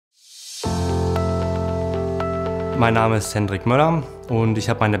Mein Name ist Hendrik Möller und ich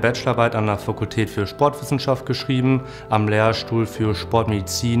habe meine Bachelorarbeit an der Fakultät für Sportwissenschaft geschrieben, am Lehrstuhl für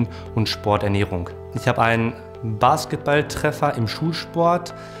Sportmedizin und Sporternährung. Ich habe einen Basketballtreffer im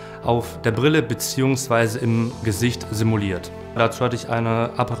Schulsport auf der Brille bzw. im Gesicht simuliert. Dazu hatte ich eine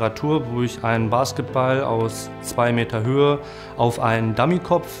Apparatur, wo ich einen Basketball aus 2 Meter Höhe auf einen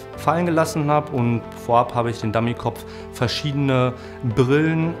Dummykopf fallen gelassen habe, und vorab habe ich den Dummykopf verschiedene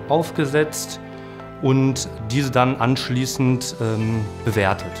Brillen aufgesetzt und diese dann anschließend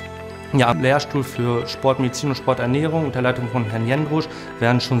bewertet. Ja, am Lehrstuhl für Sportmedizin und Sporternährung unter Leitung von Herrn Jendrusch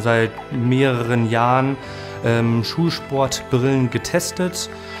werden schon seit mehreren Jahren Schulsportbrillen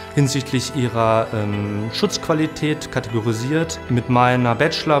getestet, hinsichtlich ihrer Schutzqualität kategorisiert. Mit meiner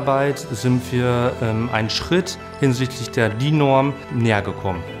Bachelorarbeit sind wir einen Schritt hinsichtlich der DIN-Norm näher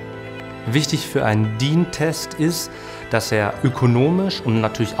gekommen. Wichtig für einen DIN-Test ist, dass er ökonomisch und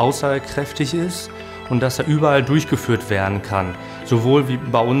natürlich aussagekräftig ist und dass er überall durchgeführt werden kann. Sowohl wie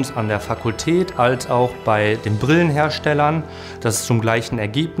bei uns an der Fakultät als auch bei den Brillenherstellern, dass es zum gleichen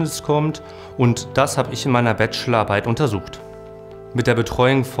Ergebnis kommt, und das habe ich in meiner Bachelorarbeit untersucht. Mit der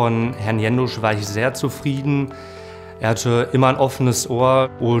Betreuung von Herrn Jendrusch war ich sehr zufrieden. Er hatte immer ein offenes Ohr,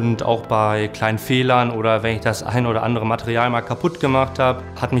 und auch bei kleinen Fehlern oder wenn ich das ein oder andere Material mal kaputt gemacht habe,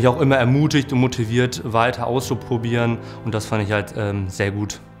 hat mich auch immer ermutigt und motiviert, weiter auszuprobieren, und das fand ich halt sehr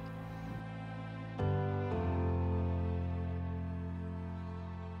gut.